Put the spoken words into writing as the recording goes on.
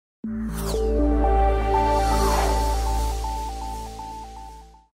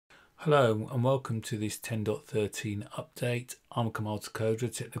Hello and welcome to this 10.13 update. I'm Kamal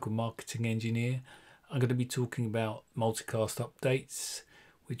Takoda, Technical Marketing Engineer. I'm going to be talking about multicast updates,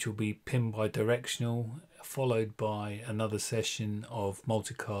 which will be PIM bidirectional, followed by another session of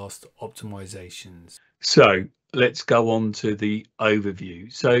multicast optimizations. So let's go on to the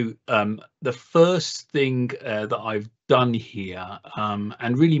overview. So the first thing that I've done here,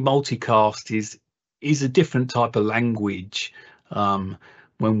 and really multicast is a different type of language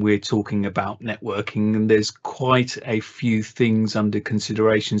when we're talking about networking, and there's quite a few things under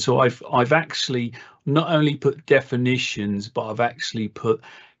consideration. So I've actually not only put definitions, but I've actually put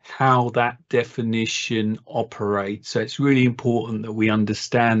how that definition operates. So it's really important that we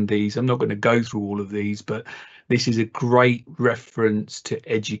understand these. I'm not going to go through all of these, but this is a great reference to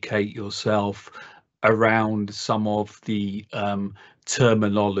educate yourself around some of the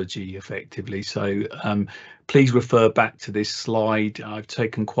terminology effectively. So please refer back to this slide. I've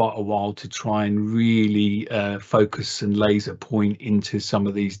taken quite a while to try and really focus and laser point into some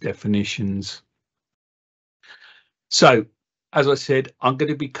of these definitions. So as I said, I'm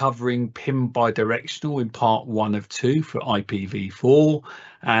going to be covering PIM bidirectional in part 1 of 2 for IPv4,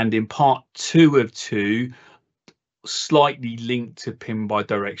 and in part 2 of 2, slightly linked to PIM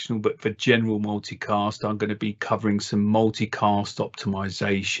bidirectional, but for general multicast, I'm going to be covering some multicast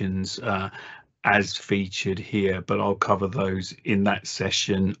optimizations as featured here, but I'll cover those in that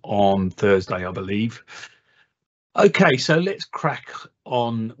session on Thursday, I believe. Okay, so let's crack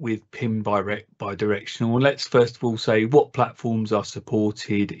on with PIM bidirectional. Let's first of all say what platforms are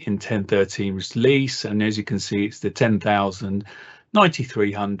supported in 10.13 release, and as you can see, it's the 10,000,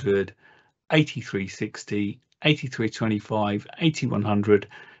 9300, 8360, 8325, 8100,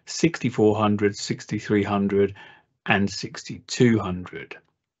 6400, 6300, and 6200.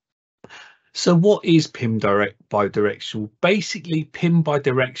 So what is PIM bidirectional? Basically, PIM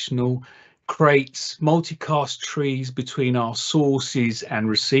bidirectional creates multicast trees between our sources and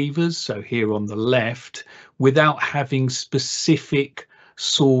receivers, so here on the left, without having specific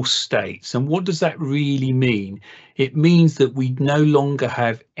source states. And what does that really mean? It means that we no longer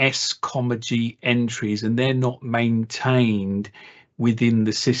have S, G entries, and they're not maintained within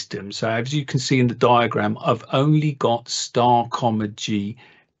the system. So as you can see in the diagram, I've only got star, G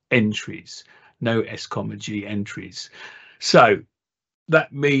entries, no S, G entries. So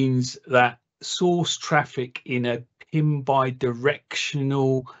that means that source traffic in a PIM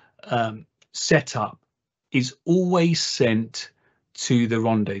bidirectional setup is always sent to the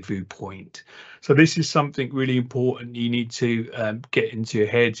rendezvous point. So this is something really important you need to get into your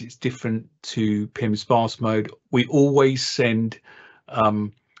heads. It's different to PIM sparse mode. We always send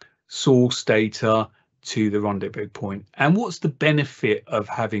source data to the rendezvous point. And what's the benefit of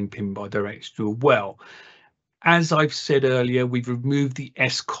having PIM bidirectional? Well, as I've said earlier, we've removed the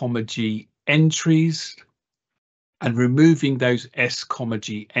S, G entries, and removing those S,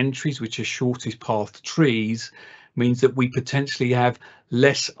 G entries, which are shortest path trees, means that we potentially have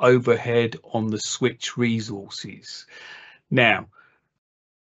less overhead on the switch resources. Now,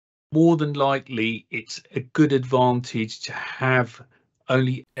 more than likely, it's a good advantage to have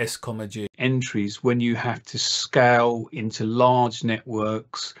only S, G entries when you have to scale into large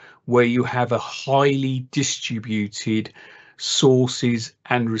networks where you have a highly distributed sources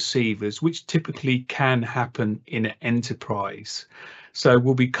and receivers, which typically can happen in an enterprise. So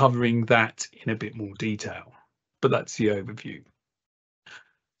we'll be covering that in a bit more detail, but that's the overview.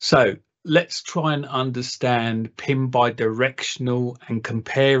 So let's try and understand PIM bidirectional and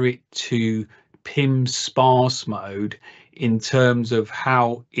compare it to PIM sparse mode in terms of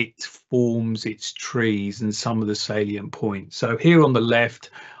how it forms its trees and some of the salient points. So here on the left,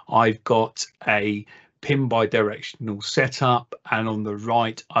 I've got a PIM bidirectional setup, and on the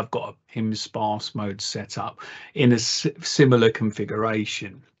right, I've got a PIM sparse mode setup in a similar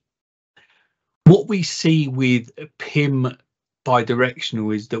configuration. What we see with PIM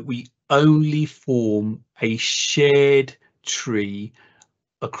bidirectional is that we only form a shared tree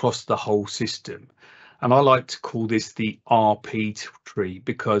across the whole system. And I like to call this the RP tree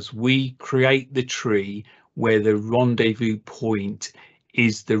because we create the tree where the rendezvous point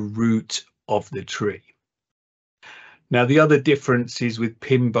is the root of the tree. Now, the other differences with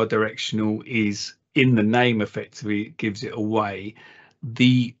PIM bidirectional is in the name, effectively, it gives it away.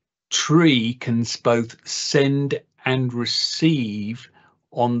 The tree can both send and receive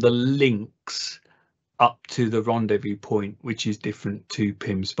on the links up to the rendezvous point, which is different to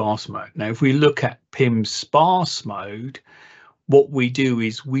PIM sparse mode. Now, if we look at PIM sparse mode, what we do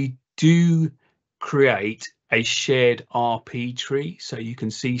is we do create a shared RP tree. So you can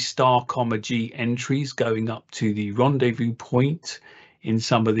see star, G entries going up to the rendezvous point in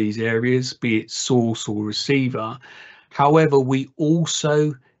some of these areas, be it source or receiver. However, we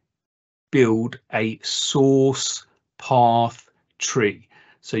also build a source path tree.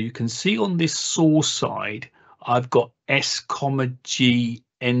 So you can see on this source side, I've got S, G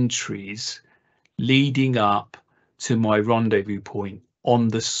entries leading up to my rendezvous point on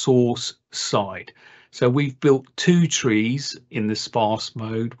the source side. So we've built two trees in the sparse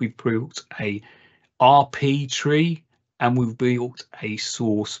mode. We've built a RP tree and we've built a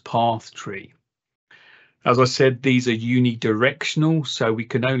source path tree. As I said, these are unidirectional, so we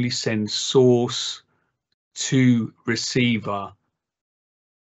can only send source to receiver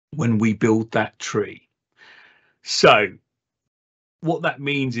when we build that tree. So what that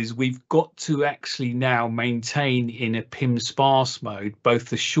means is we've got to actually now maintain in a PIM sparse mode both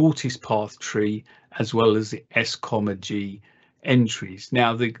the shortest path tree as well as the S, G entries.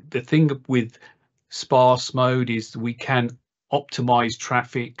 Now the thing with sparse mode is we can optimize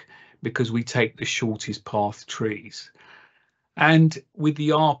traffic because we take the shortest path trees. And with the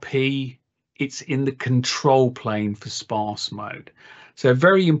RP, it's in the control plane for sparse mode. So a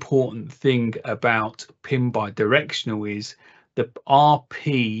very important thing about PIM bidirectional is the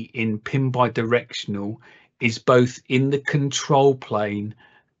RP in PIM bidirectional is both in the control plane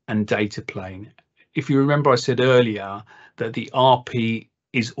and data plane. If you remember, I said earlier that the RP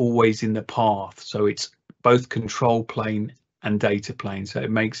is always in the path. So it's both control plane and data plane. So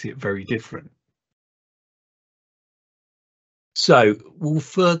it makes it very different. So we'll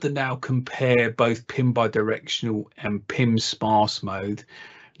further now compare both PIM bidirectional and PIM sparse mode.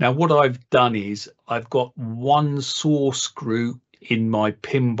 Now what I've done is I've got one source group in my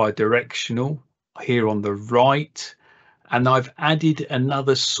PIM bidirectional here on the right, and I've added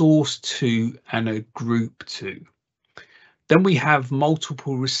another source 2 and a group 2. Then we have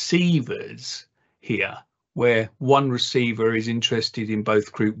multiple receivers here where one receiver is interested in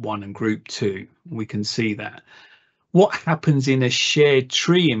both group 1 and group 2. We can see that. What happens in a shared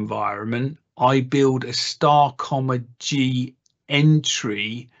tree environment, I build a star, G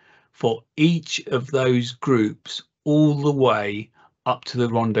entry for each of those groups all the way up to the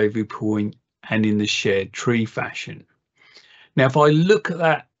rendezvous point and in the shared tree fashion. Now, if I look at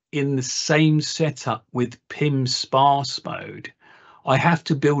that in the same setup with PIM sparse mode, I have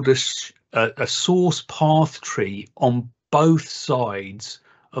to build a source path tree on both sides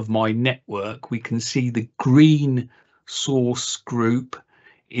of my network. We can see the green source group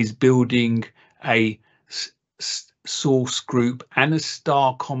is building a source group and a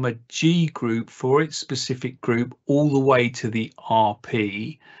star, G group for its specific group all the way to the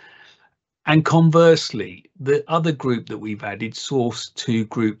RP. And conversely, the other group that we've added, source 2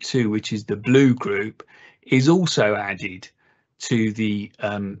 group 2, which is the blue group, is also added to the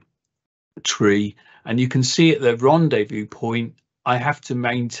tree. And you can see at the rendezvous point, I have to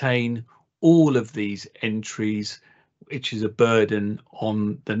maintain all of these entries, which is a burden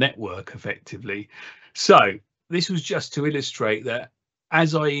on the network effectively. So this was just to illustrate that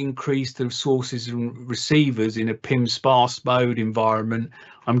as I increase the sources and receivers in a PIM sparse mode environment,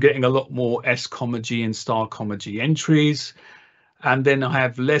 I'm getting a lot more S, G and star, G entries. And then I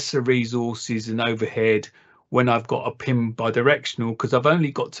have lesser resources and overhead when I've got a PIM bidirectional, because I've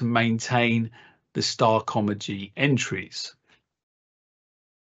only got to maintain the star, G entries.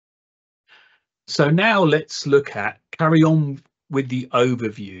 So now let's carry on with the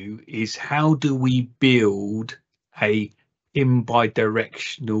overview, is how do we build a PIM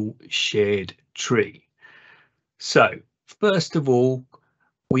bidirectional shared tree? So first of all,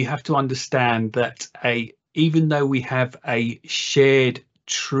 we have to understand that even though we have a shared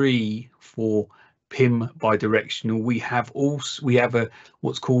tree for PIM bidirectional, we have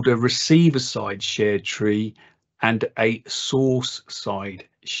what's called a receiver side shared tree and a source side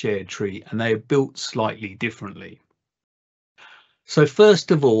shared tree, and they are built slightly differently. So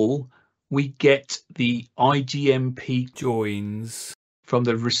first of all, we get the IGMP joins from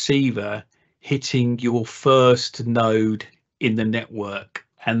the receiver hitting your first node in the network,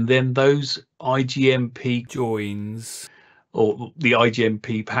 and then those IGMP joins, or the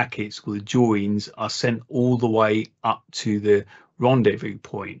IGMP packets or the joins, are sent all the way up to the rendezvous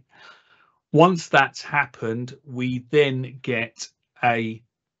point. Once that's happened, we then get a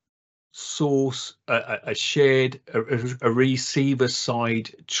source, a receiver side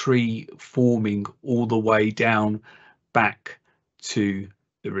tree forming all the way down back to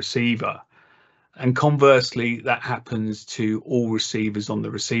the receiver. And conversely, that happens to all receivers on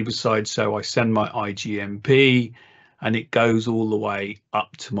the receiver side. So I send my IGMP and it goes all the way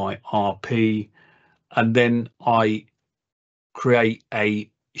up to my RP, and then I create a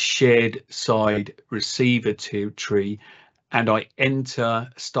shared side receiver tree, and I enter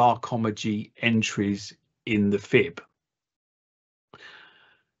star comma G entries in the fib.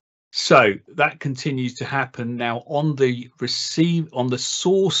 So that continues to happen. Now on the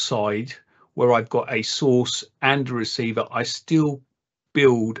source side, where I've got a source and a receiver, I still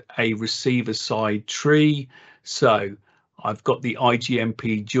build a receiver side tree. So I've got the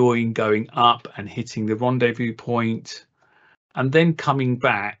IGMP join going up and hitting the rendezvous point, and then coming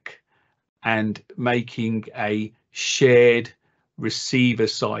back and making a shared receiver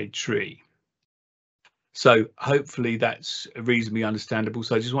side tree. So hopefully that's reasonably understandable.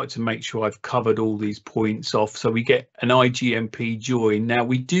 So I just wanted to make sure I've covered all these points off. So we get an IGMP join. Now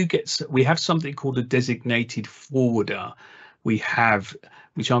we have something called a designated forwarder.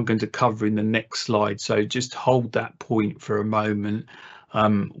 Which I'm going to cover in the next slide. So just hold that point for a moment.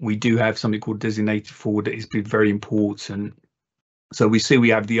 We do have something called designated forwarder. It's been very important. So we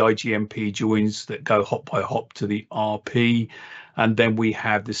have the IGMP joins that go hop by hop to the RP, and then we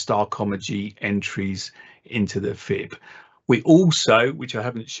have the star comma G entries into the fib. We also, which I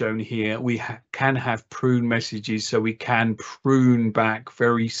haven't shown here, we can have prune messages, so we can prune back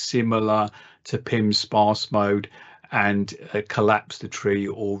very similar to PIM sparse mode and collapse the tree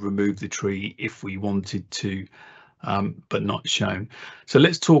or remove the tree if we wanted to, but not shown. So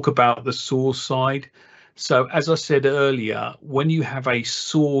let's talk about the source side. So as I said earlier, when you have a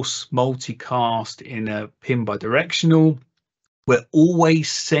source multicast in a PIM bidirectional, we're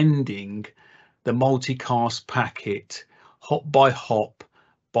always sending the multicast packet hop by hop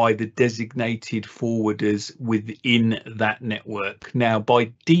by the designated forwarders within that network. Now,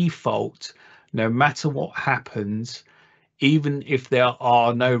 by default, no matter what happens, even if there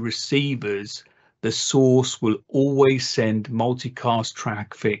are no receivers, the source will always send multicast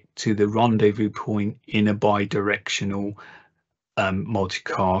traffic to the rendezvous point in a bidirectional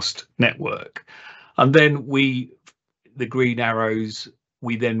multicast network. And then the green arrows,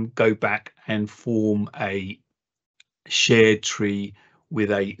 we then go back and form a shared tree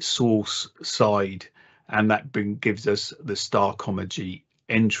with a source side, and that gives us the star comma G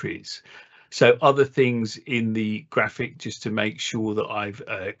entries. So other things in the graphic, just to make sure that I've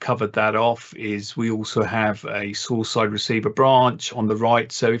covered that off, is we also have a source side receiver branch on the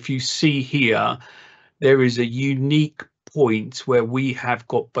right. So if you see here, there is a unique point where we have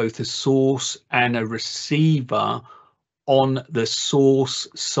got both a source and a receiver on the source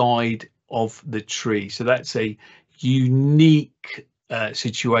side of the tree. So that's a unique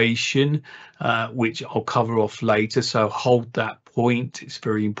situation, which I'll cover off later. So hold that point, it's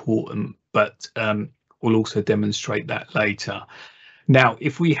very important, but we'll also demonstrate that later. Now,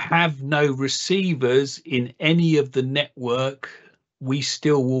 if we have no receivers in any of the network, we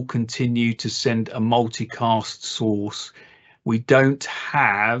still will continue to send a multicast source. We don't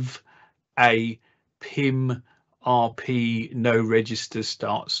have a PIM RP no register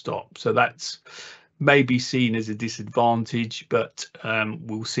start stop. So that's maybe seen as a disadvantage, but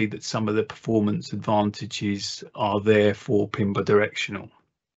we'll see that some of the performance advantages are there for PIM bidirectional.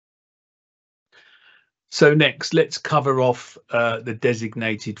 So next, let's cover off the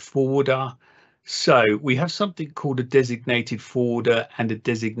designated forwarder. So we have something called a designated forwarder and a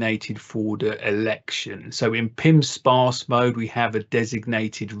designated forwarder election. So in PIM sparse mode, we have a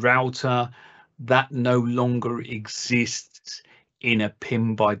designated router that no longer exists in a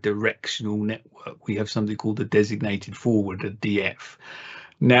PIM bidirectional network. We have something called the designated forwarder, DF.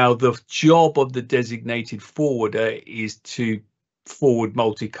 Now, the job of the designated forwarder is to forward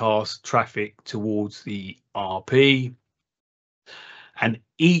multicast traffic towards the RP, and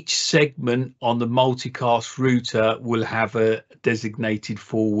each segment on the multicast router will have a designated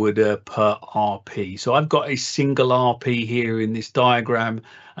forwarder per RP. So I've got a single RP here in this diagram,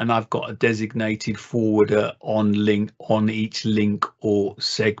 and I've got a designated forwarder on each link or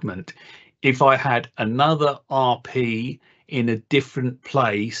segment. If I had another RP in a different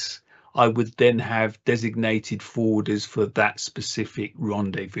place, I would then have designated forwarders for that specific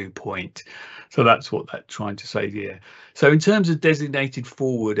rendezvous point. So that's what that's trying to say here. So in terms of designated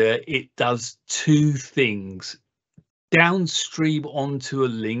forwarder, it does two things. Downstream onto a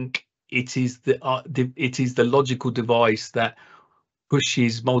link, it is the logical device that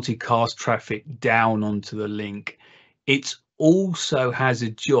pushes multicast traffic down onto the link. It also has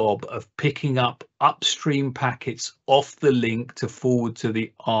a job of picking up upstream packets off the link to forward to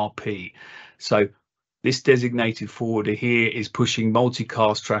the RP. So this designated forwarder here is pushing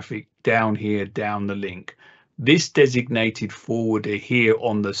multicast traffic down here, down the link. This designated forwarder here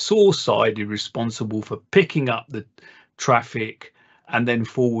on the source side is responsible for picking up the traffic and then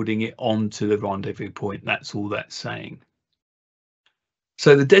forwarding it on to the rendezvous point. That's all that's saying.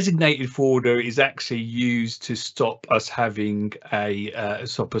 So the designated forwarder is actually used to stop us having any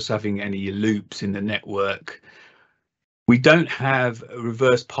loops in the network. We don't have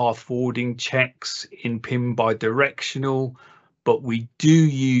reverse path forwarding checks in PIM bidirectional, but we do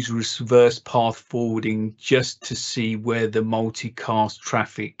use reverse path forwarding just to see where the multicast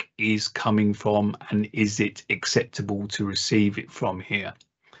traffic is coming from and is it acceptable to receive it from here.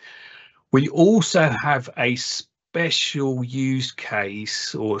 We also have a special use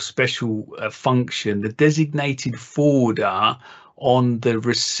case or special function, the designated forwarder on the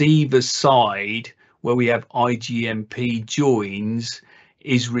receiver side, where we have IGMP joins,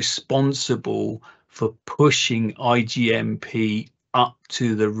 is responsible for pushing IGMP up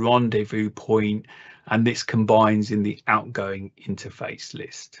to the rendezvous point, and this combines in the outgoing interface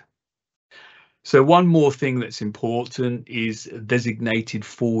list. So one more thing that's important is designated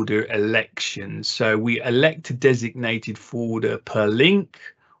forwarder election. So we elect a designated forwarder per link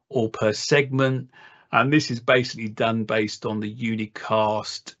or per segment, and this is basically done based on the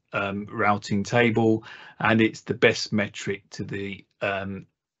unicast routing table, and it's the best metric to the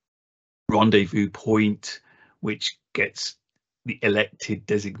rendezvous point, which gets the elected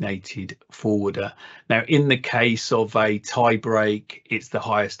designated forwarder. Now, in the case of a tie break, it's the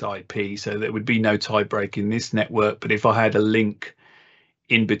highest IP, so there would be no tie break in this network. But if I had a link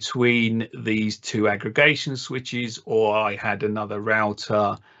in between these two aggregation switches, or I had another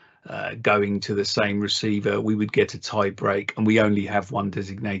router going to the same receiver, we would get a tie break, and we only have one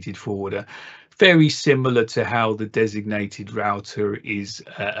designated forwarder. Very similar to how the designated router is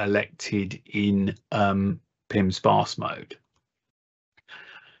elected in PIM sparse mode.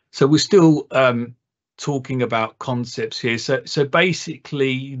 So we're still talking about concepts here. So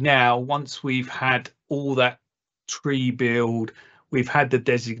basically now, once we've had all that tree build, we've had the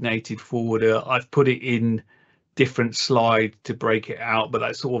designated forwarder. I've put it in different slides to break it out, but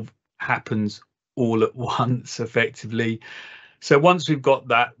that sort of happens all at once effectively. So once we've got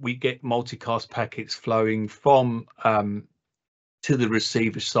that, we get multicast packets flowing from to the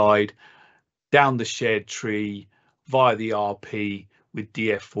receiver side, down the shared tree via the RP with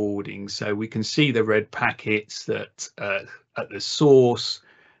DF forwarding. So we can see the red packets that at the source,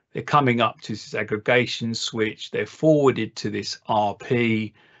 they're coming up to this aggregation switch, they're forwarded to this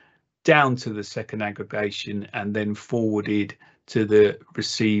RP, down to the second aggregation, and then forwarded to the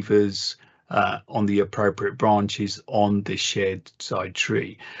receivers on the appropriate branches on the shared side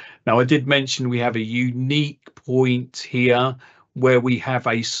tree. Now, I did mention we have a unique point here where we have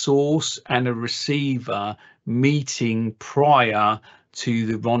a source and a receiver meeting prior to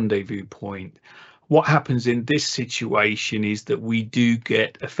the rendezvous point. What happens in this situation is that we do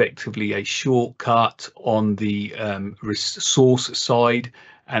get effectively a shortcut on the source side,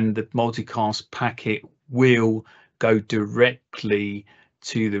 and the multicast packet will go directly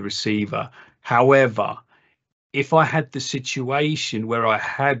to the receiver. However, if I had the situation where I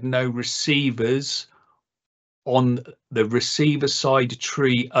had no receivers on the receiver side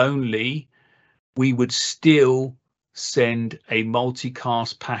tree only, we would still send a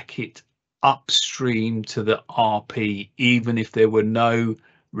multicast packet upstream to the RP, even if there were no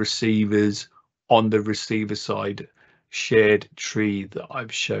receivers on the receiver side shared tree that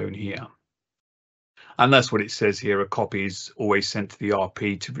I've shown here. And that's what it says here. A copy is always sent to the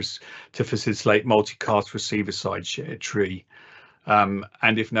RP to facilitate multicast receiver side shared tree. And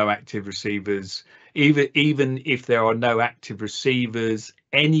if no active receivers, even if there are no active receivers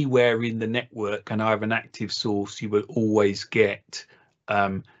anywhere in the network and I have an active source, you will always get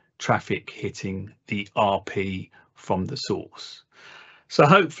traffic hitting the RP from the source. So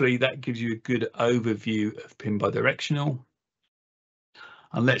hopefully that gives you a good overview of PIM bidirectional.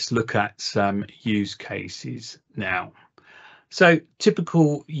 And let's look at some use cases now. So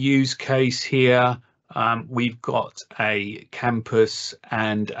typical use case here, we've got a campus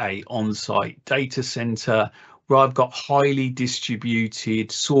and a on-site data center where I've got highly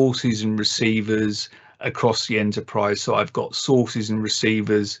distributed sources and receivers across the enterprise. So I've got sources and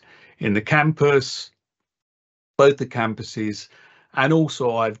receivers in the campus, both the campuses, and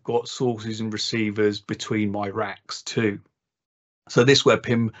also I've got sources and receivers between my racks too. So this where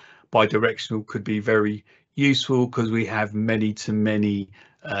PIM bidirectional could be very useful because we have many-to-many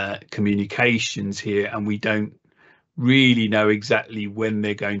communications here, and we don't really know exactly when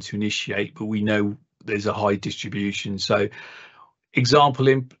they're going to initiate, but we know there's a high distribution. So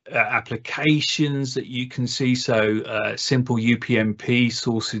example applications that you can see, so simple UPnP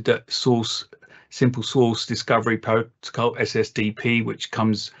simple source discovery protocol, SSDP, which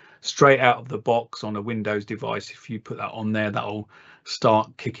comes straight out of the box on a Windows device. If you put that on there, that'll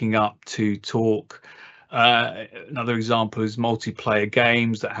start kicking up to talk. Another example is multiplayer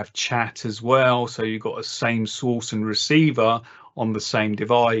games that have chat as well. So you've got a same source and receiver on the same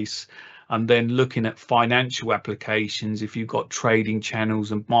device. And then looking at financial applications, if you've got trading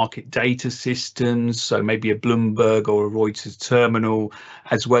channels and market data systems, so maybe a Bloomberg or a Reuters terminal,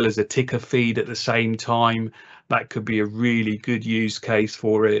 as well as a ticker feed at the same time, that could be a really good use case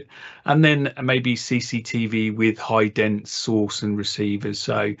for it. And then maybe CCTV with high dense source and receivers.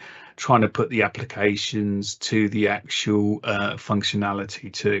 So trying to put the applications to the actual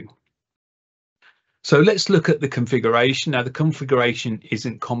functionality too. So let's look at the configuration. Now the configuration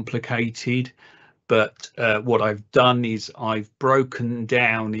isn't complicated, but what I've done is I've broken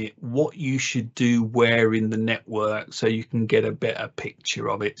down what you should do where in the network so you can get a better picture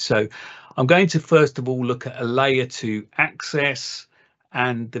of it. So I'm going to first of all look at a layer 2 access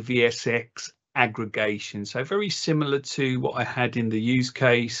and the VSX aggregation. So very similar to what I had in the use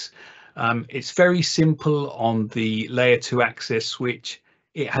case. It's very simple on the layer 2 access switch.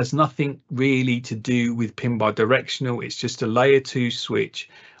 It has nothing really to do with PIM bidirectional. It's just a layer 2 switch.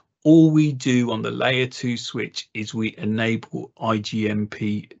 All we do on the layer 2 switch is we enable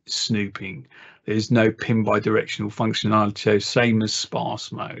IGMP snooping. There's no PIM bidirectional functionality, so same as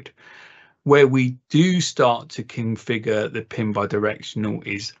sparse mode. Where we do start to configure the PIM bidirectional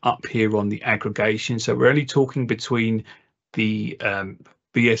is up here on the aggregation. So we're only talking between the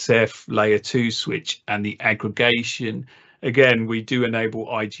BSF layer 2 switch and the aggregation. Again, we do enable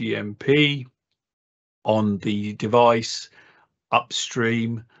IGMP on the device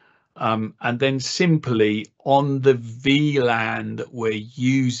upstream, and then simply on the VLAN that we're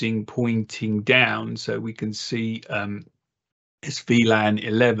using pointing down, so we can see it's VLAN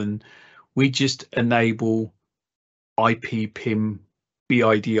 11, we just enable IP PIM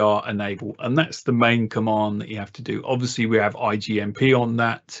BIDR enable, and that's the main command that you have to do. Obviously we have IGMP on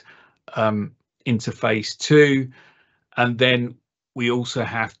that interface too. And then we also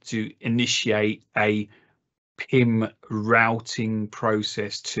have to initiate a PIM routing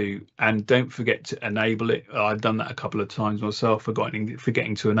process too. And don't forget to enable it. I've done that a couple of times myself,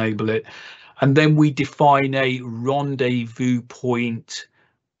 forgetting to enable it. And then we define a rendezvous point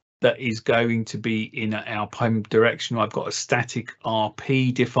that is going to be in our PIM direction. I've got a static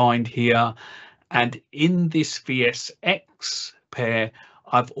RP defined here. And in this VSX pair,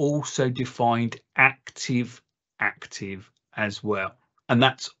 I've also defined active as well, and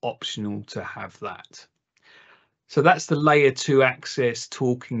that's optional to have that. So that's the layer 2 access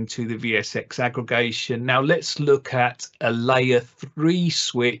talking to the VSX aggregation. Now let's look at a layer 3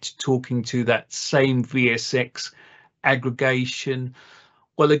 switch talking to that same VSX aggregation.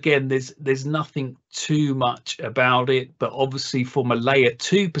 Well, again, there's nothing too much about it, but obviously from a layer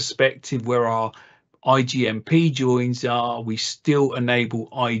 2 perspective where our IGMP joins are, we still enable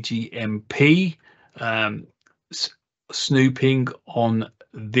IGMP snooping on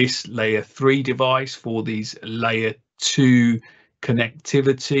this layer 3 device for these layer 2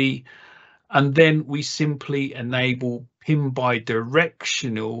 connectivity, and then we simply enable PIM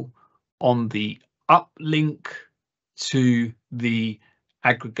bidirectional on the uplink to the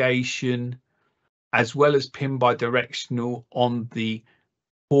aggregation, as well as PIM bidirectional on the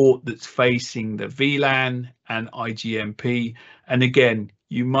port that's facing the VLAN and IGMP. And again,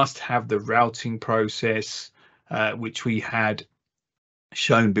 you must have the routing process which we had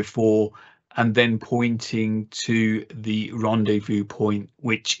shown before, and then pointing to the rendezvous point,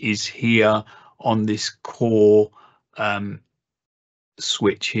 which is here on this core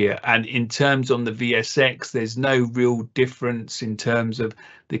switch here. And in terms on the VSX, there's no real difference in terms of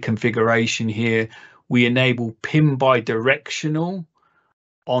the configuration here. We enable PIM bidirectional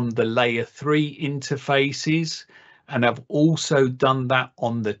on the layer 3 interfaces, and I've also done that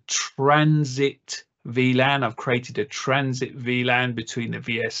on the transit VLAN. I've created a transit VLAN between the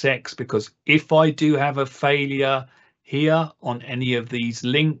VSX, because if I do have a failure here on any of these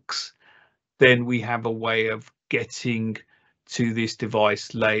links, then we have a way of getting to this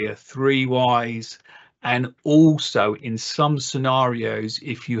device layer 3 wise. And also in some scenarios,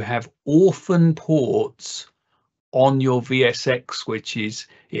 if you have orphan ports on your VSX switches,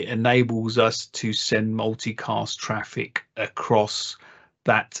 it enables us to send multicast traffic across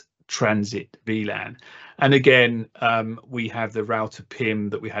that transit VLAN. And again, we have the router PIM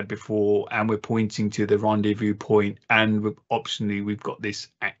that we had before, and we're pointing to the rendezvous point, and optionally we've got this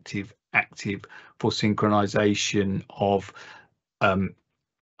active for synchronization of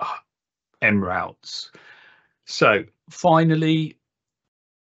mRoutes. So finally,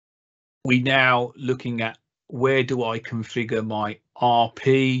 we now looking at where do I configure my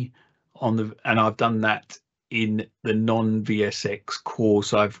RP on the, and I've done that in the non-VSX core.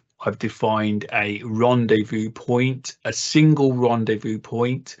 So I've defined a rendezvous point, a single rendezvous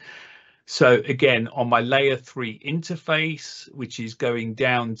point. So again, on my layer 3 interface, which is going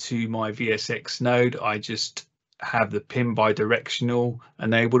down to my VSX node, I just have the PIM bidirectional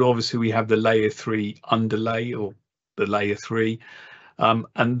enabled. Obviously, we have the layer 3 underlay, or the layer 3.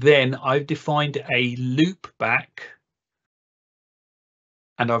 And then I've defined a loop back,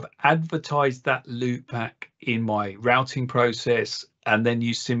 and I've advertised that loop back in my routing process. And then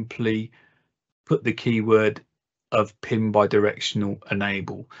you simply put the keyword of PIM bidirectional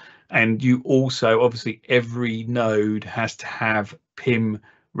enable. And you also, obviously, every node has to have PIM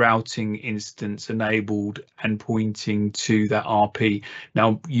routing instance enabled and pointing to that RP.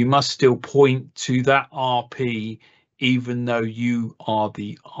 Now, you must still point to that RP, even though you are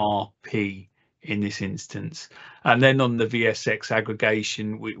the RP in this instance. And then on the VSX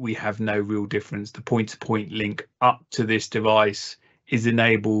aggregation, we have no real difference. The point-to-point link up to this device is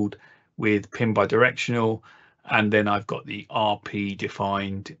enabled with PIM bidirectional, and then I've got the RP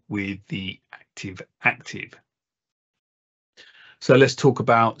defined with the active. So let's talk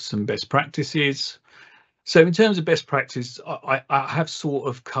about some best practices. So in terms of best practice, I have sort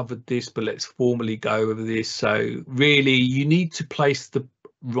of covered this, but let's formally go over this. So really, you need to place the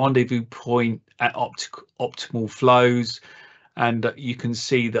rendezvous point at optimal flows. And you can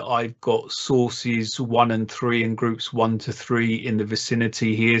see that I've got sources 1 and 3 and groups 1 to 3 in the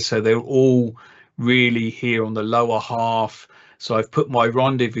vicinity here. So they're all really here on the lower half. So I've put my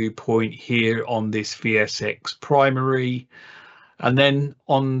rendezvous point here on this VSX primary. And then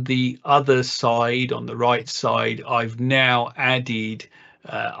on the other side, on the right side, I've now added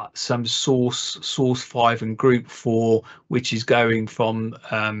some source 5 and group 4, which is going from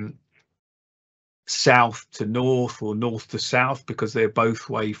south to north or north to south, because they're both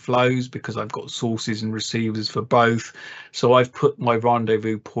way flows, because I've got sources and receivers for both. So I've put my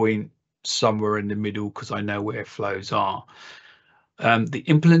rendezvous point somewhere in the middle because I know where flows are. The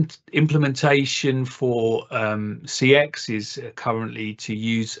implementation for CX is currently to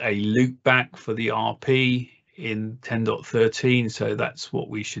use a loopback for the RP in 10.13, so that's what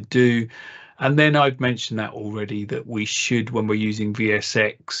we should do. And then I've mentioned that already, that we should, when we're using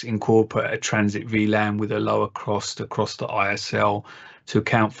VSX, incorporate a transit VLAN with a lower cost across the ISL to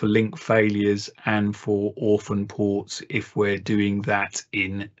account for link failures and for orphan ports if we're doing that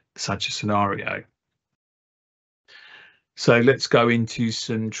in such a scenario. So let's go into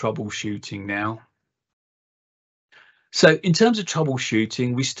some troubleshooting now. So in terms of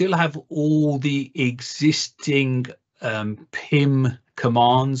troubleshooting, we still have all the existing PIM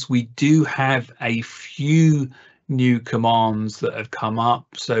commands. We do have a few new commands that have come up.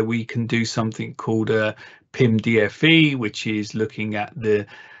 So we can do something called a PIM-DFE, which is looking at the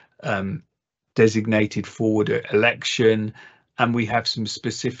designated forwarder election. And we have some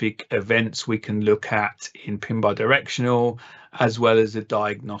specific events we can look at in PIM bidirectional, as well as a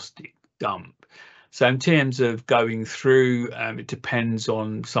diagnostic dump. So in terms of going through, it depends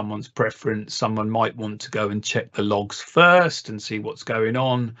on someone's preference. Someone might want to go and check the logs first and see what's going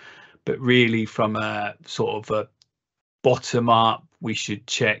on. But really, from a sort of a bottom up, we should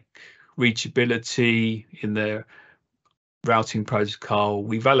check reachability in the routing protocol.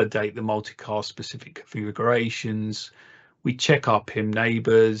 We validate the multicast specific configurations. We check our PIM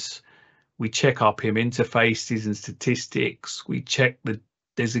neighbors. We check our PIM interfaces and statistics. We check the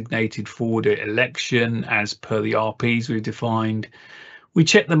designated forwarder election as per the RPs we've defined. We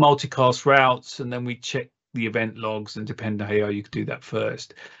check the multicast routes, and then we check the event logs, and depending on how you can do that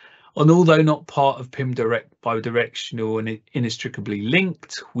first. And although not part of PIM bidirectional and inextricably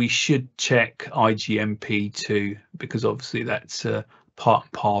linked, we should check IGMP too, because obviously that's a part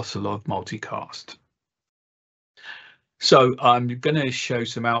and parcel of multicast. So I'm going to show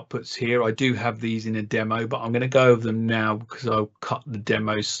some outputs here. I do have these in a demo, but I'm going to go over them now because I'll cut the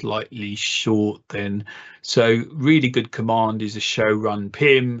demo slightly short then. So really good command is a show run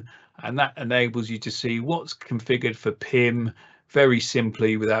PIM, and that enables you to see what's configured for PIM very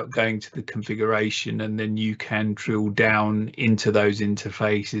simply without going to the configuration, and then you can drill down into those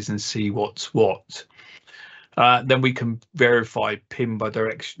interfaces and see what's what. Then we can verify PIM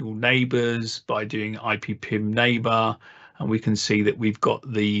bidirectional neighbors by doing IP PIM neighbor, and we can see that we've got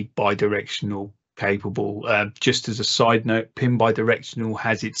the bidirectional capable. Just as a side note, PIM bidirectional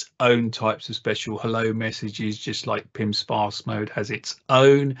has its own types of special hello messages, just like PIM sparse mode has its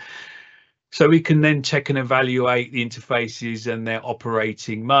own. So we can then check and evaluate the interfaces and their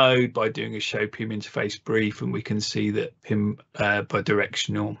operating mode by doing a show PIM interface brief, and we can see that PIM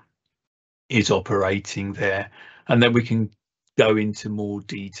bidirectional is operating there. And then we can go into more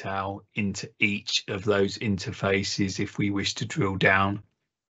detail into each of those interfaces if we wish to drill down.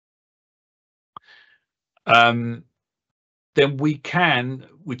 then we can,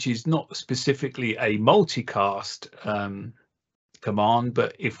 which is not specifically a multicast command,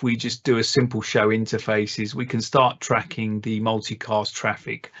 but if we just do a simple show interfaces, we can start tracking the multicast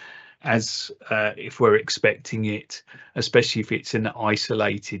traffic as if we're expecting it, especially if it's an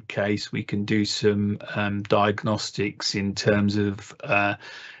isolated case. We can do some diagnostics in terms of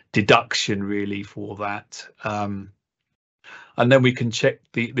deduction really for that. And then we can check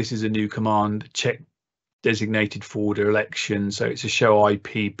this is a new command, check designated forwarder election. So it's a show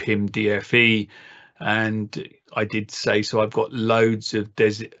IP PIM-BIDIR, and I did say, so I've got loads of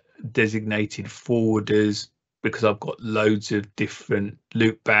designated forwarders because I've got loads of different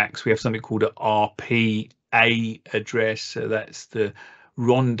loopbacks. We have something called an RPA address. So that's the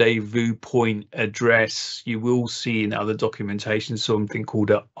rendezvous point address. You will see in other documentation something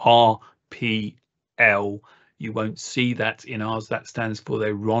called a RPL. You won't see that in ours. That stands for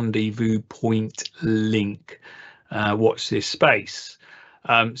the rendezvous point link. Watch this space.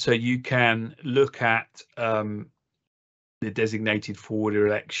 So you can look at the designated forwarder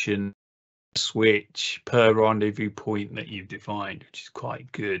election switch per rendezvous point that you've defined, which is quite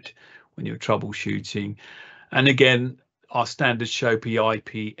good when you're troubleshooting. And again, our standard show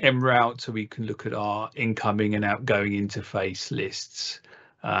IP M route, so we can look at our incoming and outgoing interface lists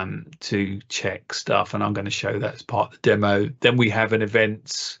to check stuff, and I'm going to show that as part of the demo. Then we have an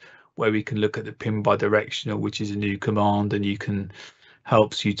events where we can look at the PIM-BIDIRectional, which is a new command, and you can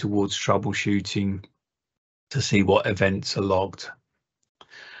helps you towards troubleshooting to see what events are logged.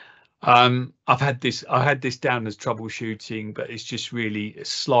 I had this down as troubleshooting, but it's just really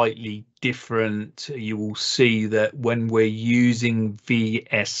slightly different. You will see that when we're using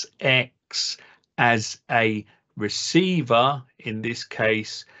VSX as a receiver, in this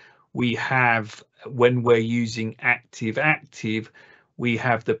case, we have, when we're using active, we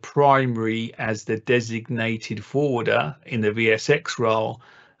have the primary as the designated forwarder in the VSX role,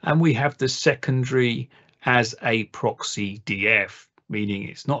 and we have the secondary as a proxy DF, meaning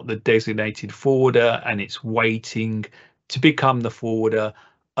it's not the designated forwarder and it's waiting to become the forwarder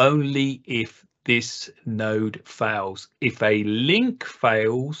only if this node fails. If a link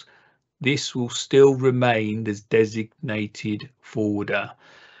fails, this will still remain as designated forwarder.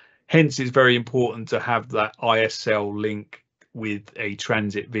 Hence, it's very important to have that ISL link with a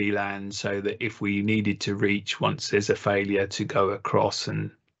transit VLAN so that if we needed to reach once there's a failure to go across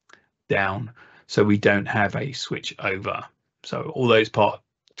and down, so we don't have a switch over. So although it's part of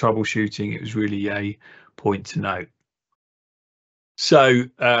troubleshooting, it was really a point to note. So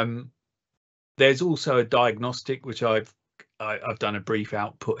there's also a diagnostic, which I've done a brief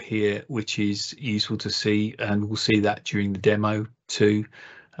output here, which is useful to see, and we'll see that during the demo too.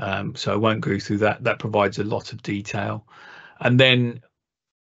 So I won't go through that. That provides a lot of detail. And then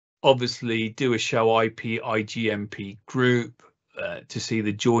obviously do a show IP IGMP group to see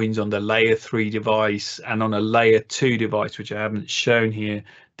the joins on the layer 3 device, and on a layer 2 device, which I haven't shown here,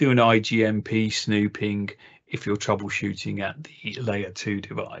 do an IGMP snooping if you're troubleshooting at the layer 2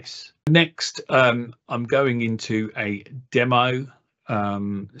 device. Next, I'm going into a demo.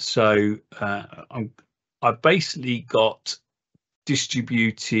 I've basically got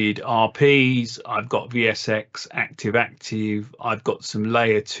distributed RPs, I've got VSX active, I've got some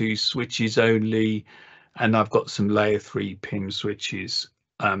layer 2 switches only, and I've got some layer 3 PIM switches.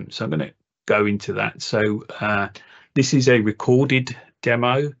 So I'm going to go into that. So this is a recorded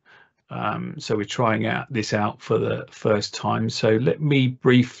demo. So we're trying this out for the first time. So let me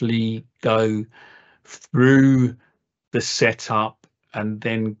briefly go through the setup and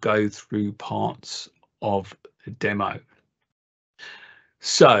then go through parts of the demo.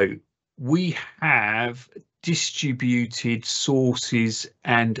 So we have distributed sources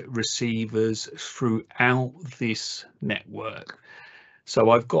and receivers throughout this network. So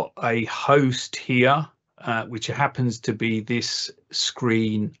I've got a host here, which happens to be this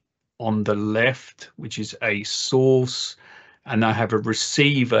screen on the left, which is a source, and I have a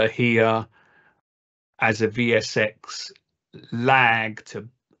receiver here as a VSX lag to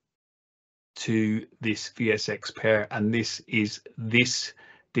this VSX pair, and this is this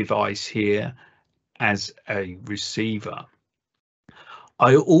device here as a receiver.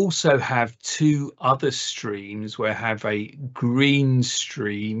 I also have two other streams where I have a green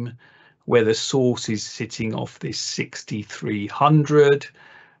stream where the source is sitting off this 6300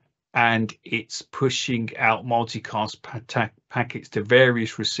 and it's pushing out multicast packets to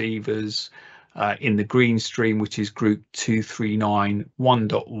various receivers in the green stream, which is group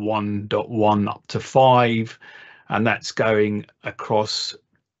 239.1.1.1 up to 5, and that's going across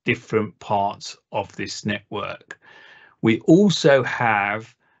different parts of this network. We also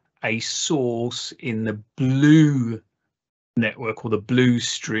have a source in the blue network, or the blue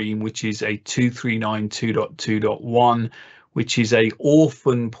stream, which is a 239.2.2.1, which is a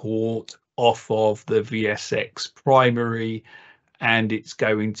orphan port off of the VSX primary, and it's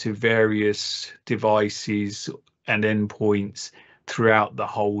going to various devices and endpoints throughout the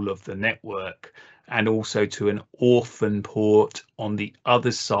whole of the network, and also to an orphan port on the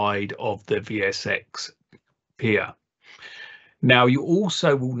other side of the VSX peer. Now, you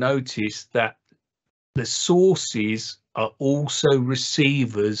also will notice that the sources are also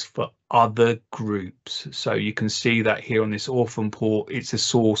receivers for other groups. So you can see that here on this orphan port, it's a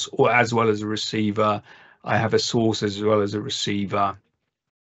source or as well as a receiver. I have a source as well as a receiver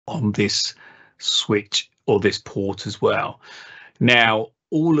on this switch or this port as well. Now,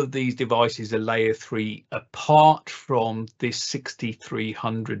 all of these devices are layer 3 apart from this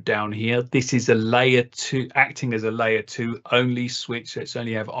 6300 down here. This is a layer 2, acting as a layer 2 only switch. So it's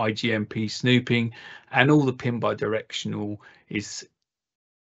only have IGMP snooping, and all the PIM bidirectional is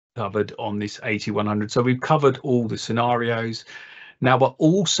covered on this 8100. So we've covered all the scenarios. Now, I've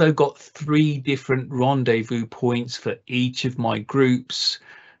also got 3 different rendezvous points for each of my groups.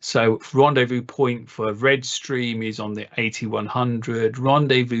 So rendezvous point for red stream is on the 8100.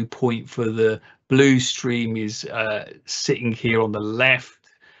 Rendezvous point for the blue stream is sitting here on the left.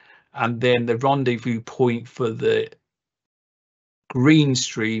 And then the rendezvous point for the green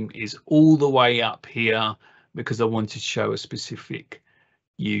stream is all the way up here, because I want to show a specific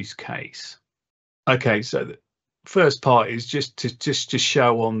use case. Okay, so the first part is just to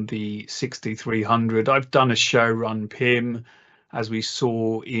show on the 6300. I've done a show run PIM, as we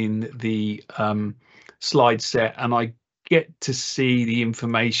saw in the slide set, and I get to see the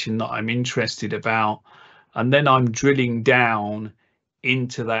information that I'm interested about, and then I'm drilling down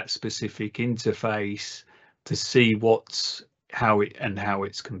into that specific interface to see how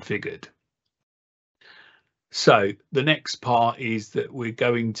it's configured. So the next part is that we're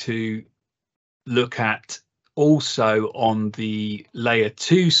going to look at also on the layer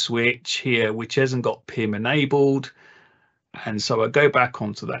 2 switch here, which hasn't got PIM enabled. And so I go back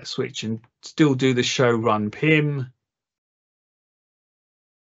onto that switch and still do the show run PIM.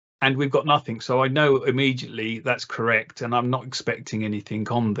 And we've got nothing. So I know immediately that's correct, and I'm not expecting anything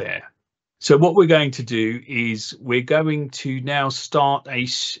on there. So what we're going to do is we're going to now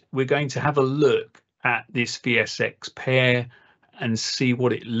we're going to have a look at this VSX pair and see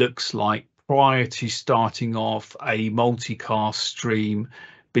what it looks like prior to starting off a multicast stream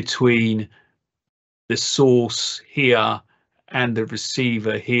between the source here and the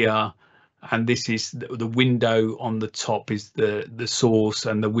receiver here. And this is the window on the top is the source,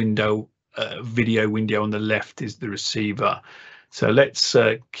 and the window video window on the left is the receiver. So let's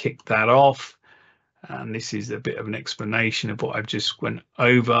kick that off. And this is a bit of an explanation of what I've just went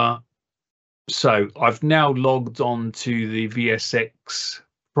over. So I've now logged on to the VSX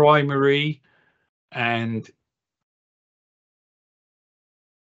primary, and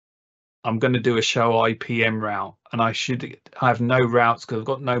I'm going to do a show IPM route, and I should have no routes because I've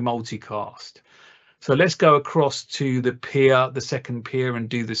got no multicast. So let's go across to the peer, the second peer, and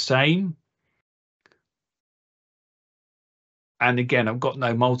do the same. And again, I've got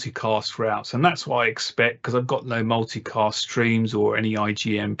no multicast routes, and that's what I expect because I've got no multicast streams or any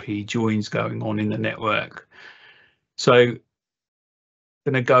IGMP joins going on in the network. So I'm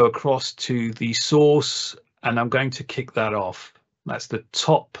going to go across to the source, and I'm going to kick that off. That's the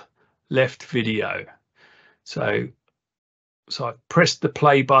top left video. So I pressed the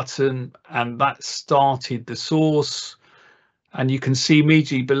play button, and that started the source, and you can see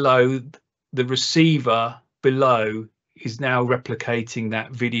immediately below the receiver below is now replicating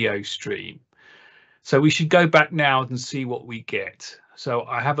that video stream. So we should go back now and see what we get. So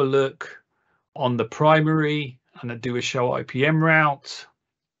I have a look on the primary and I do a show IPM route,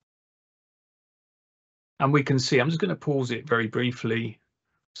 and we can see, I'm just going to pause it very briefly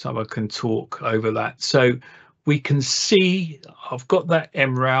so I can talk over that. So we can see I've got that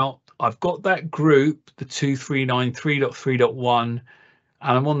M route, I've got that group, the 239.3.3.1, and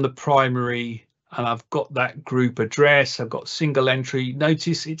I'm on the primary, and I've got that group address. I've got single entry.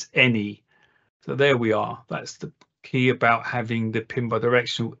 Notice it's any. So there we are. That's the key about having the PIM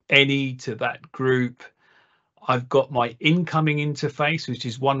bidirectional, any to that group. I've got my incoming interface, which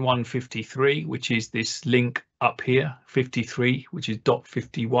is 1153, which is this link up here, 53, which is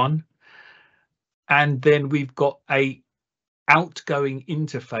 .51. And then we've got a outgoing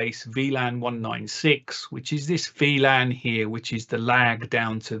interface, VLAN 196, which is this VLAN here, which is the lag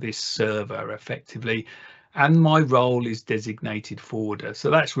down to this server effectively. And my role is designated forwarder.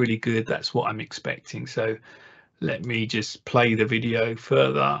 So that's really good. That's what I'm expecting. So let me just play the video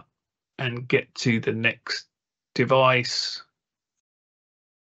further. and get to the next device.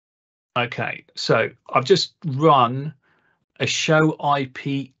 Okay, so I've just run a show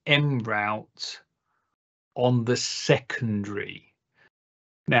IP M route on the secondary.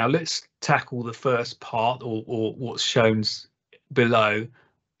 Now let's tackle the first part, or what's shown below.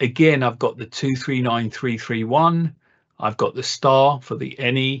 Again, I've got the 239331, I've got the star for the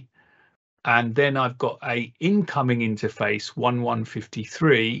NE, and then I've got a incoming interface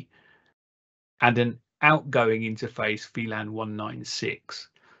 1153 and an outgoing interface VLAN 196.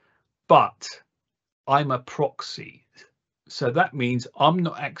 But I'm a proxy. So that means I'm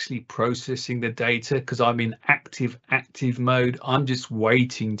not actually processing the data because I'm in active mode. I'm just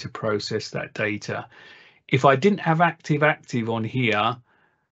waiting to process that data. If I didn't have active on here,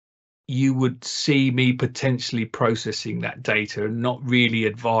 you would see me potentially processing that data, and not really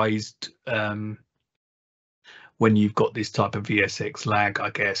advised when you've got this type of VSX lag, I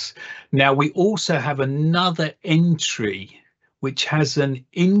guess. Now we also have another entry which has an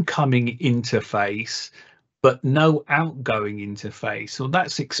incoming interface but no outgoing interface. So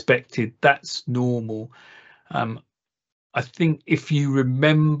that's expected, that's normal. I think if you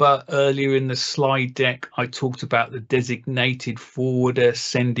remember earlier in the slide deck, I talked about the designated forwarder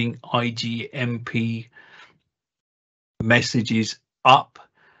sending IGMP messages up.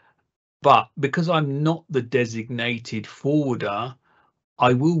 But because I'm not the designated forwarder,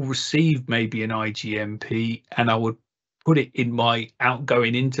 I will receive maybe an IGMP and I would put it in my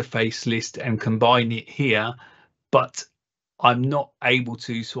outgoing interface list and combine it here, but I'm not able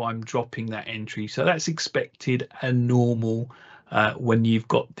to, so I'm dropping that entry. So that's expected and normal when you've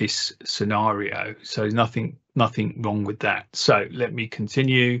got this scenario. So nothing wrong with that. So let me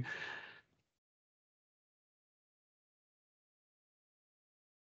continue.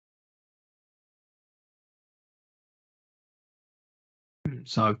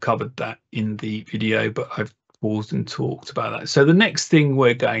 So I've covered that in the video, but I've paused and talked about that. So the next thing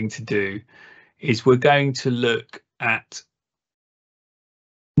we're going to do is we're going to look at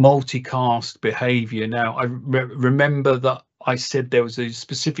multicast behavior. Now, I remember that I said there was a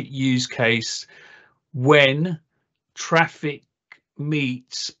specific use case when traffic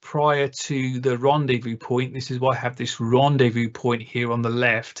meets prior to the rendezvous point. This is why I have this rendezvous point here on the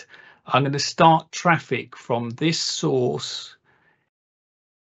left. I'm going to start traffic from this source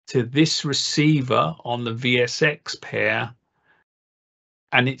to this receiver on the VSX pair,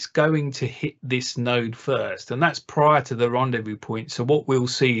 and it's going to hit this node first, and that's prior to the rendezvous point. So what we'll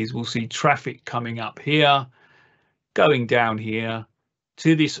see is we'll see traffic coming up here, going down here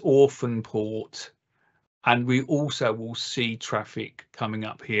to this orphan port, and we also will see traffic coming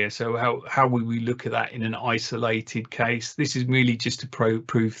up here. So how will we look at that in an isolated case? This is really just to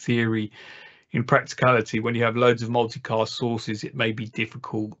prove theory. In practicality, when you have loads of multicast sources, it may be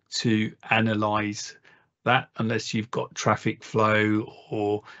difficult to analyze that unless you've got traffic flow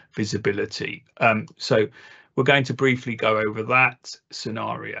or visibility. So we're going to briefly go over that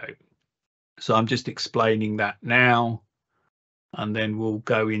scenario. So I'm just explaining that now, and then we'll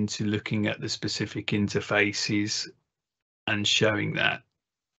go into looking at the specific interfaces and showing that.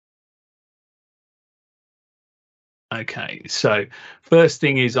 Okay, so first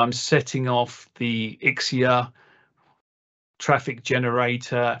thing is I'm setting off the Ixia traffic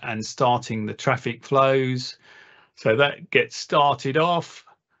generator and starting the traffic flows. So that gets started off.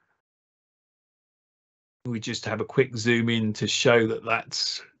 We just have a quick zoom in to show that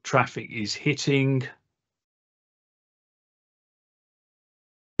that's traffic is hitting.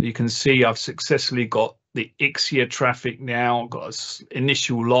 You can see I've successfully got the Ixia traffic now, got an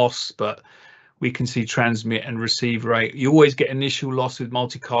initial loss, but we can see transmit and receive rate. You always get initial loss with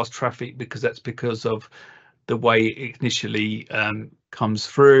multicast traffic because that's because of the way it initially comes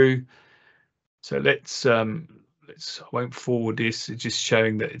through. So let's I won't forward this, it's just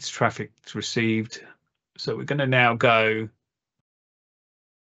showing that it's traffic received. So we're going to now go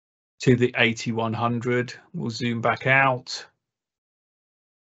to the 8100. We'll zoom back out,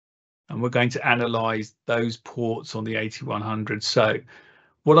 and we're going to analyze those ports on the 8100. So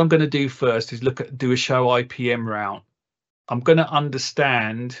what I'm going to do first is do a show IPM route. I'm going to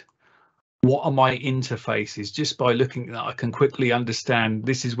understand what are my interfaces. Just by looking at that, I can quickly understand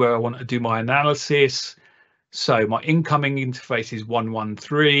this is where I want to do my analysis. So my incoming interface is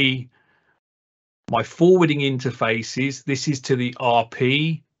 113. My forwarding interfaces, this is to the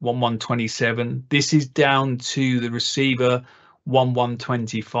RP 1127. This is down to the receiver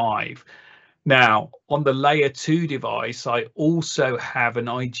 1125. Now, on the layer 2 device, I also have an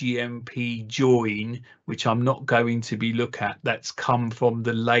IGMP join, which I'm not going to be look at. That's come from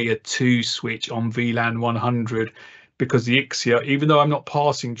the layer 2 switch on VLAN 100 because the IXIA, even though I'm not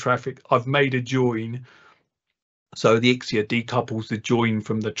passing traffic, I've made a join. So the IXIA decouples the join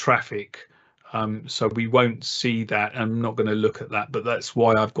from the traffic. So we won't see that. I'm not going to look at that, but that's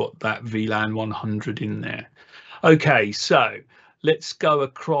why I've got that VLAN 100 in there. Okay, so let's go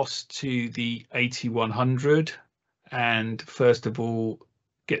across to the 8100 and first of all,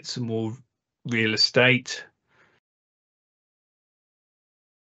 get some more real estate.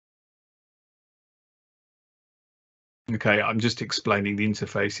 Okay, I'm just explaining the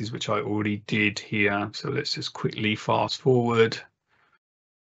interfaces, which I already did here. So let's just quickly fast forward.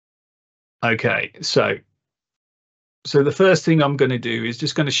 Okay, so the first thing I'm going to do is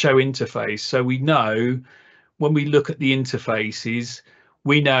just going to show interface. So we know when we look at the interfaces,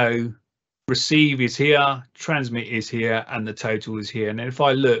 we know receive is here, transmit is here, and the total is here. And if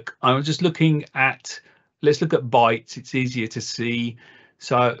I look, I'm just looking at, let's look at bytes. It's easier to see.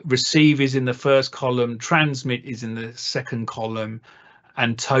 So receive is in the first column, transmit is in the second column,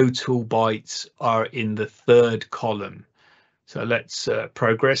 and total bytes are in the third column. So let's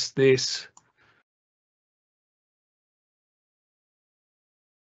progress this.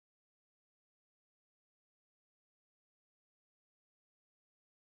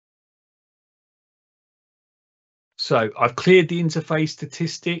 So I've cleared the interface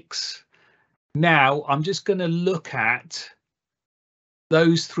statistics. Now I'm just going to look at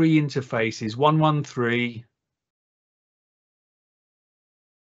those three interfaces, 113,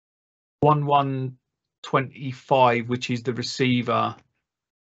 1125, which is the receiver,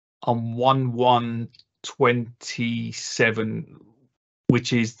 and 1127,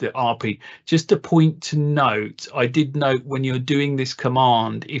 which is the RP. Just a point to note, I did note when you're doing this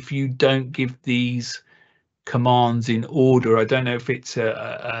command, if you don't give these commands in order, I don't know if it's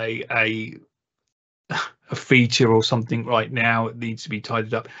a feature or something right now, it needs to be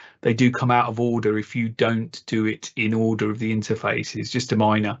tidied up. They do come out of order if you don't do it in order of the interfaces, just a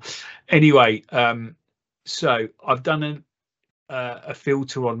minor. Anyway, so I've done a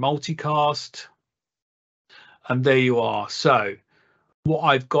filter on multicast, and there you are. So what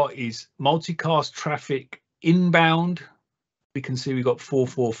I've got is multicast traffic inbound. We can see we've got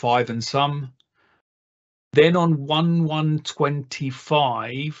 445 and some. Then on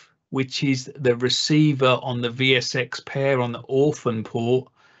 1125, which is the receiver on the VSX pair on the orphan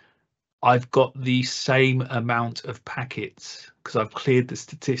port, I've got the same amount of packets because I've cleared the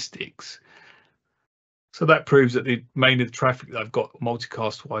statistics. So that proves that the main of the traffic that I've got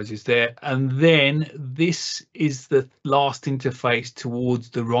multicast wise is there. And then this is the last interface towards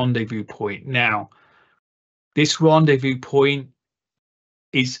the rendezvous point. Now, this rendezvous point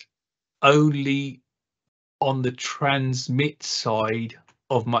is only on the transmit side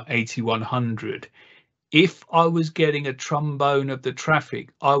of my 8100. If I was getting a trombone of the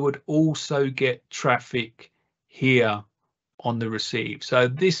traffic, I would also get traffic here on the receive. So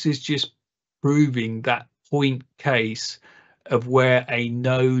this is just proving that point case of where a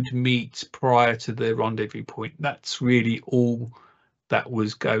node meets prior to the rendezvous point. That's really all that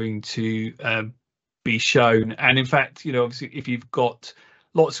was going to be shown. And in fact, you know, obviously, if you've got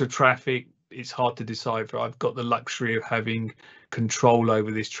lots of traffic, it's hard to decipher. I've got the luxury of having control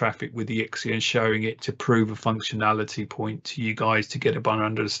over this traffic with the IXIA and showing it to prove a functionality point to you guys to get a better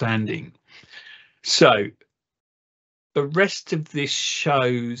understanding. So the rest of this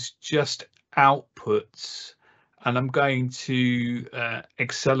shows just outputs, and I'm going to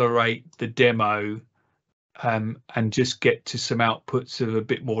accelerate the demo and just get to some outputs of a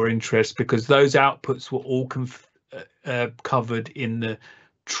bit more interest, because those outputs were all covered in the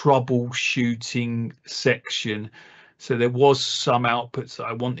troubleshooting section. So there was some outputs that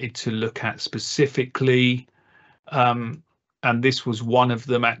I wanted to look at specifically, and this was one of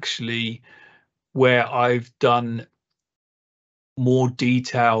them actually, where I've done more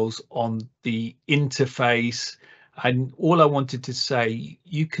details on the interface. And all I wanted to say,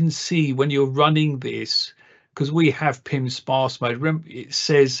 you can see when you're running this, because we have PIM sparse mode, remember it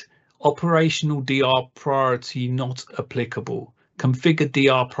says operational DR priority not applicable, configure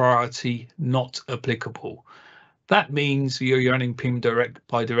DR priority not applicable. That means you're running PIM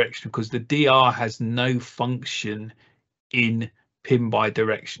bidirectional because the DR has no function in PIM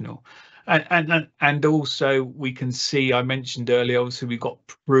bidirectional. And also we can see, I mentioned earlier, obviously we've got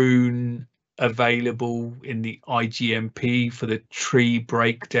prune available in the IGMP for the tree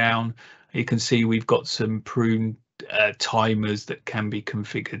breakdown. You can see we've got some prune timers that can be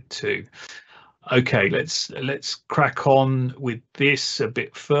configured too. Okay, let's crack on with this a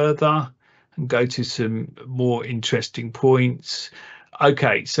bit further and go to some more interesting points.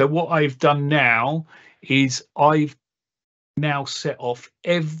 Okay, so what I've done now is I've now set off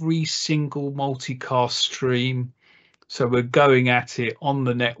every single multicast stream So we're going at it on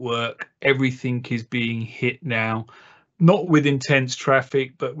the network. Everything is being hit now, not with intense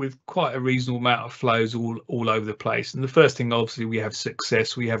traffic, but with quite a reasonable amount of flows all over the place. And the first thing, obviously, we have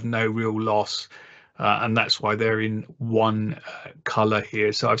success. We have no real loss. And that's why they're in one color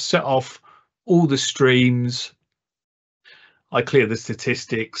here. So I've set off all the streams. I clear the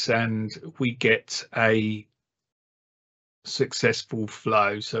statistics and we get a successful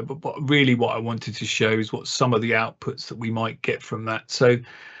flow. So, but really what I wanted to show is what some of the outputs that we might get from that. So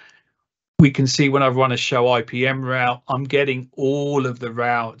we can see when I run a show IPM route, I'm getting all of the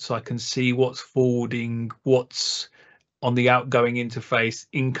routes. I can see what's forwarding, what's on the outgoing interface,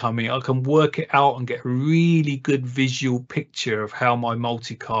 incoming. I can work it out and get a really good visual picture of how my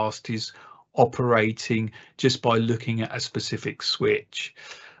multicast is operating just by looking at a specific switch.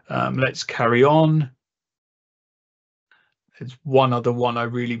 Let's carry on. There's one other one I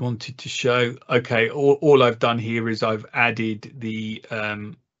really wanted to show. Okay, all I've done here is I've added the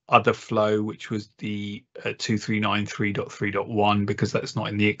other flow, which was the 2393.3.1, because that's not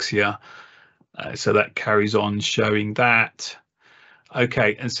in the Ixia. So that carries on showing that.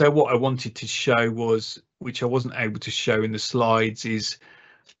 Okay, and so what I wanted to show was, which I wasn't able to show in the slides, is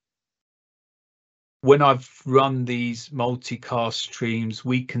when I've run these multicast streams,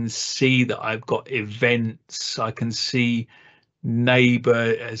 we can see that I've got events. I can see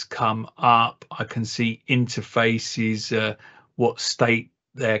neighbor has come up. I can see interfaces, what state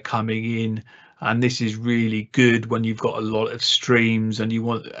they're coming in. And this is really good when you've got a lot of streams and you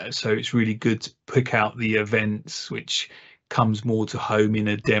want, so it's really good to pick out the events, which comes more to home in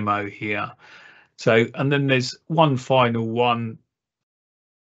a demo here. So, and then there's one final one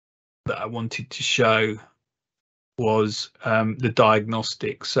that I wanted to show was the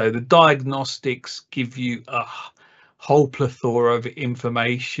diagnostics. So the diagnostics give you a whole plethora of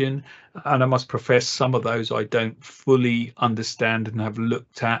information, and I must profess some of those I don't fully understand and have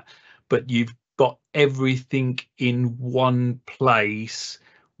looked at, but you've got everything in one place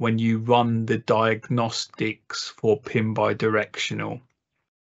when you run the diagnostics for PIM bidirectional.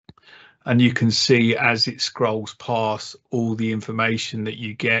 And you can see as it scrolls past all the information that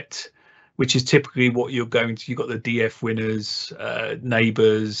you get, which is typically what you're going to, you've got the DF winners,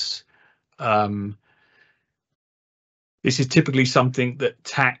 neighbors. This is typically something that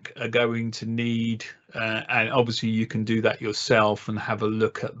TAC are going to need, and obviously you can do that yourself and have a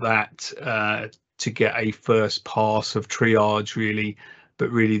look at that to get a first pass of triage, really.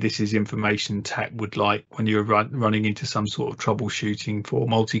 But really, this is information TAC would like when you're running into some sort of troubleshooting for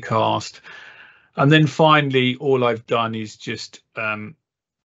multicast. And then finally, all I've done is just to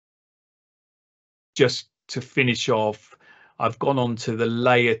finish off, I've gone on to the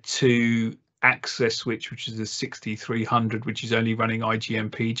layer 2 access switch, which is a 6300, which is only running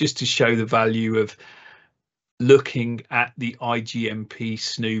IGMP, just to show the value of looking at the IGMP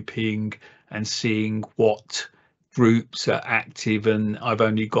snooping and seeing what groups are active. And I've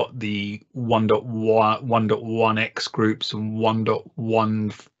only got the 1.1x groups and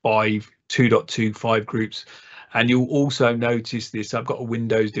 1.15 2.25 groups. And you'll also notice this, I've got a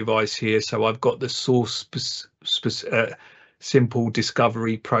Windows device here, so I've got the source simple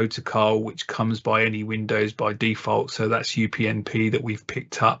discovery protocol, which comes by any Windows by default. So that's UPnP that we've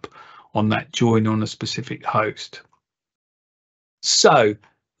picked up on that join on a specific host. So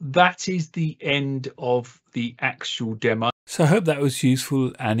that is the end of the actual demo. So I hope that was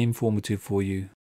useful and informative for you.